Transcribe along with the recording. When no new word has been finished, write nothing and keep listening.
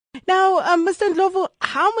Now, Mr. Ndlovu,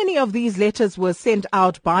 how many of these letters were sent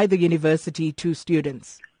out by the university to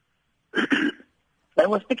students? I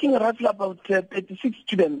was speaking roughly about 36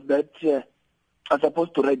 students that are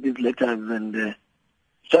supposed to write these letters, and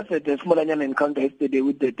just had a small encounter yesterday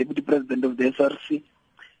with the Deputy President of the SRC,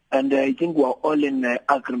 and I think we are all in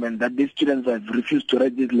agreement that these students have refused to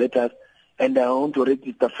write these letters, and I want to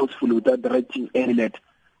register forcefully without writing any letter.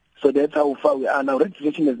 So that's how far we are now.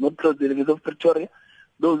 Registration has not closed the University of Pretoria.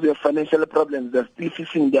 Those who have financial problems, they're still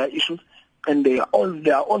facing their issues, and they are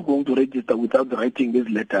all going to register without writing these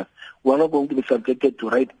letters. We're not going to be subjected to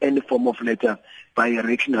write any form of letter by a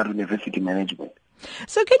regional university management.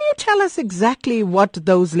 So can you tell us exactly what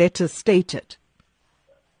those letters stated?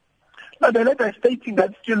 Now, the letter stating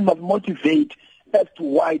that students must motivate as to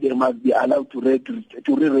why they must be allowed to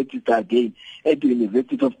re-register again at the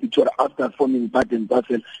University of Pretoria after forming part and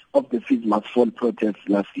parcel of the Fees Must Fall protest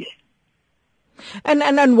last year.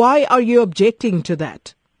 And why are you objecting to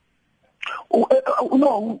that?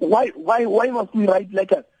 No, why must we write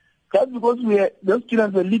letters? Just because those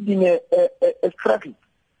students were leading a struggle.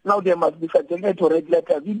 Now they must be subjected to write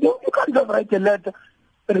letters. You can't just write a letter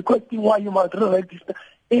requesting why you must re-register.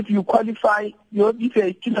 If you qualify, if you're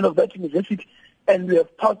a student of that university and you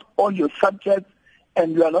have taught all your subjects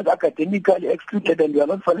and you are not academically excluded and you are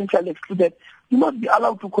not financially excluded, you must be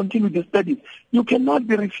allowed to continue the studies. You cannot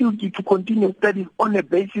be refused to continue studies on the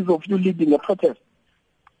basis of you leading a protest.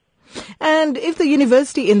 And if the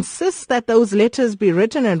university insists that those letters be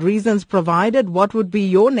written and reasons provided, what would be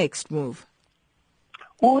your next move?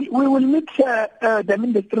 We will meet them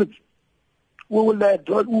in the streets. We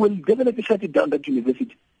will definitely shut it down, that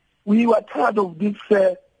university. We were tired of these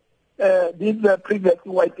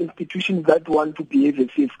previously white institutions that want to behave as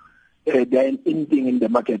if they're anything in the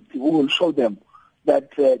market. We will show them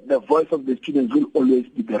that the voice of the students will always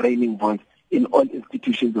be the reigning voice in all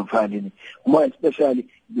institutions of higher learning, more especially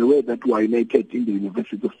the way that we are united in the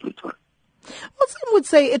University of Pretoria. Well, some would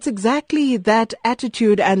say it's exactly that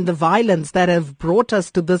attitude and the violence that have brought us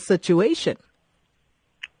to this situation.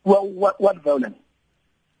 Well, what violence?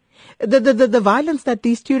 The violence that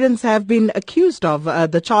these students have been accused of,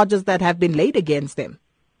 the charges that have been laid against them.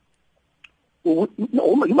 No,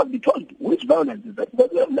 you must be told which violence is that. Because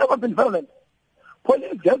we have never been violent.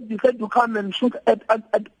 Police just decide to come and shoot at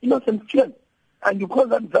innocent students, and you call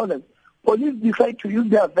that violence. Police decide to use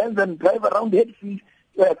their vans and drive around the headfield,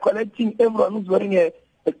 collecting everyone who's wearing a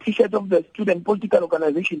T-shirt of the student political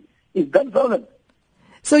organization. Is that violence?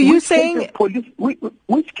 So you're saying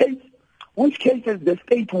which case has the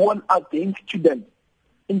state won against students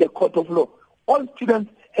in the court of law? All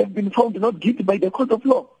students have been found not guilty by the court of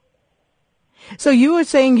law. So you were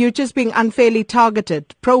saying you're just being unfairly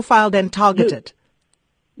targeted, profiled and targeted.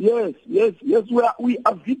 Yes. We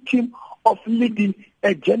are victims of leading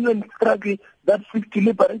a genuine struggle that seeks to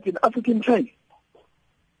liberate an African child.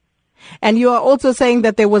 And you are also saying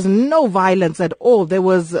that there was no violence at all. There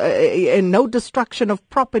was no destruction of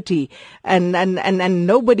property, and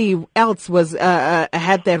nobody else was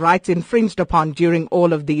had their rights infringed upon during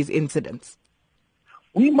all of these incidents.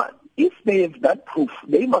 If they have that proof,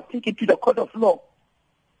 they must take it to the court of law.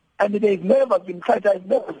 And they've never been tried. I've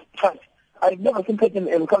never seen such an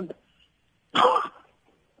encounter.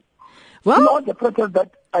 Well, in all the protests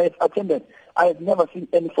that I have attended, I have never seen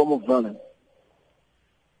any form of violence.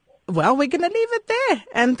 Well, we're going to leave it there.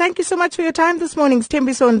 And thank you so much for your time this morning.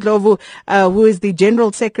 Sthembiso Ndlovu, who is the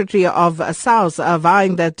General Secretary of SAUS,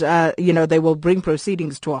 vowing that, they will bring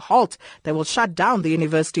proceedings to a halt. They will shut down the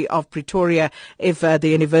University of Pretoria if the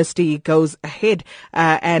university goes ahead,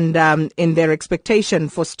 and in their expectation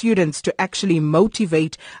for students to actually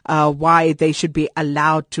motivate why they should be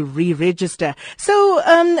allowed to re-register. So,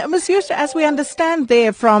 Ms. Jooste, as we understand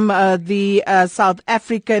there from the South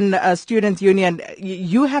African Students' Union,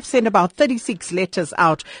 you have sent about 36 letters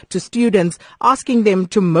out to students asking them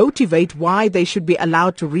to motivate why they should be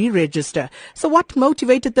allowed to re-register. So what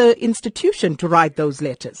motivated the institution to write those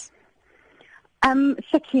letters?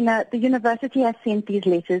 Sakina, the university has sent these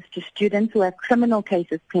letters to students who have criminal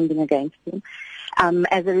cases pending against them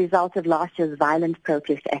as a result of last year's violent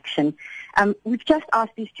protest action. We've just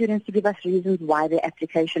asked these students to give us reasons why their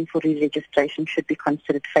application for re-registration should be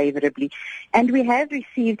considered favorably. And we have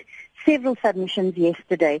received several submissions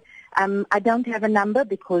yesterday. I don't have a number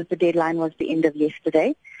because the deadline was the end of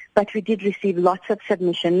yesterday, but we did receive lots of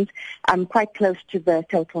submissions, quite close to the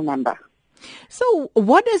total number. So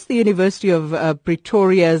what is the University of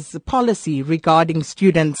Pretoria's policy regarding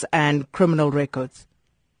students and criminal records?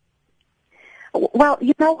 Well,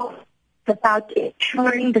 it's about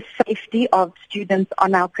ensuring the safety of students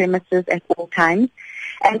on our premises at all times.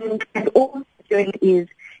 And all we're doing is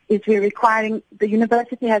is the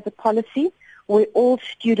university has a policy where all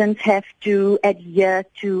students have to adhere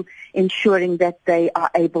to ensuring that they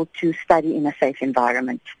are able to study in a safe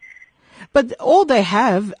environment. But all they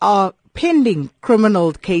have are pending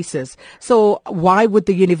criminal cases. So why would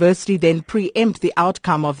the university then preempt the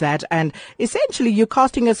outcome of that? And essentially you're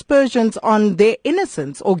casting aspersions on their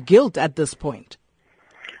innocence or guilt at this point.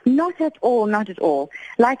 Not at all, not at all.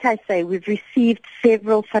 Like I say, we've received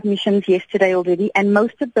several submissions yesterday already, and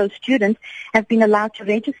most of those students have been allowed to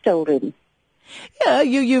register already. Yeah,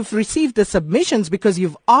 you've received the submissions because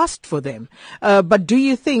you've asked for them. But do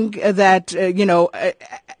you think that,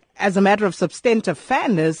 as a matter of substantive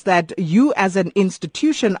fairness, that you as an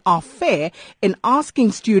institution are fair in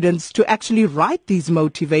asking students to actually write these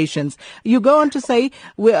motivations? You go on to say,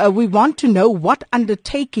 we want to know what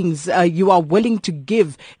undertakings you are willing to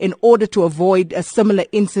give in order to avoid similar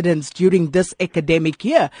incidents during this academic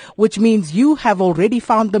year, which means you have already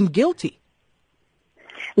found them guilty.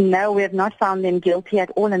 No, we have not found them guilty at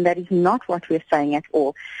all, and that is not what we're saying at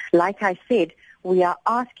all. Like I said, we are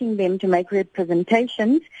asking them to make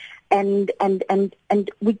representations, and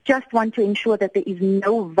we just want to ensure that there is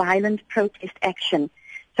no violent protest action.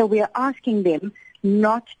 So we are asking them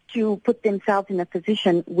not to put themselves in a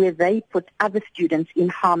position where they put other students in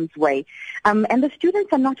harm's way. And the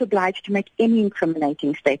students are not obliged to make any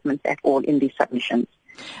incriminating statements at all in these submissions.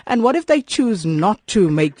 And what if they choose not to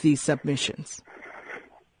make these submissions?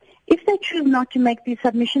 If they choose not to make these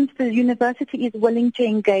submissions, the university is willing to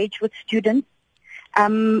engage with students.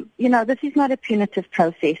 This is not a punitive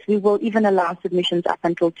process. We will even allow submissions up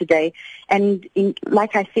until today. And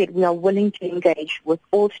like I said, we are willing to engage with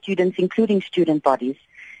all students, including student bodies.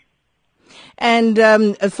 And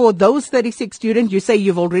for those 36 students, you say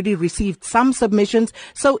you've already received some submissions.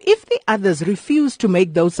 So if the others refuse to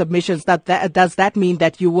make those submissions, does that mean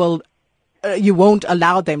that you won't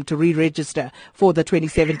allow them to re-register for the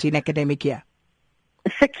 2017 academic year?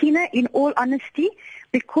 Sakina, in all honesty,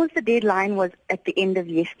 because the deadline was at the end of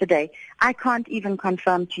yesterday, I can't even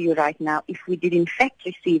confirm to you right now if we did in fact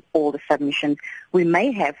receive all the submissions. We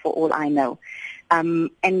may have, for all I know.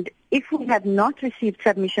 And if we have not received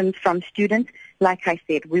submissions from students, like I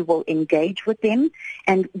said, we will engage with them,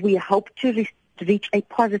 and we hope to reach a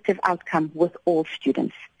positive outcome with all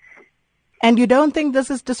students. And you don't think this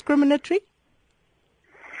is discriminatory?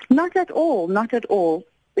 Not at all, not at all.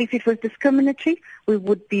 If it was discriminatory, we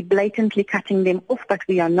would be blatantly cutting them off, but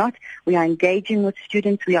we are not. We are engaging with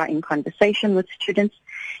students, we are in conversation with students,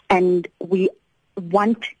 and we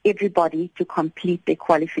want everybody to complete their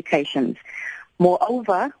qualifications.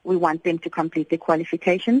 Moreover, we want them to complete their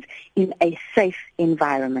qualifications in a safe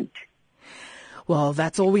environment. Well,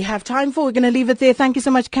 that's all we have time for. We're going to leave it there. Thank you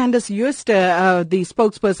so much, Candice Jooste, the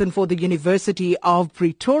spokesperson for the University of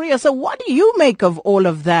Pretoria. So what do you make of all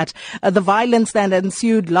of that? The violence that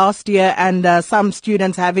ensued last year, and some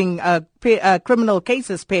students having criminal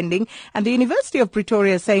cases pending, and the University of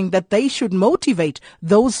Pretoria saying that they should motivate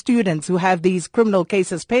those students who have these criminal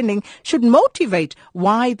cases pending, should motivate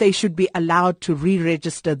why they should be allowed to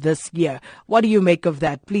re-register this year. What do you make of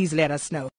that? Please let us know.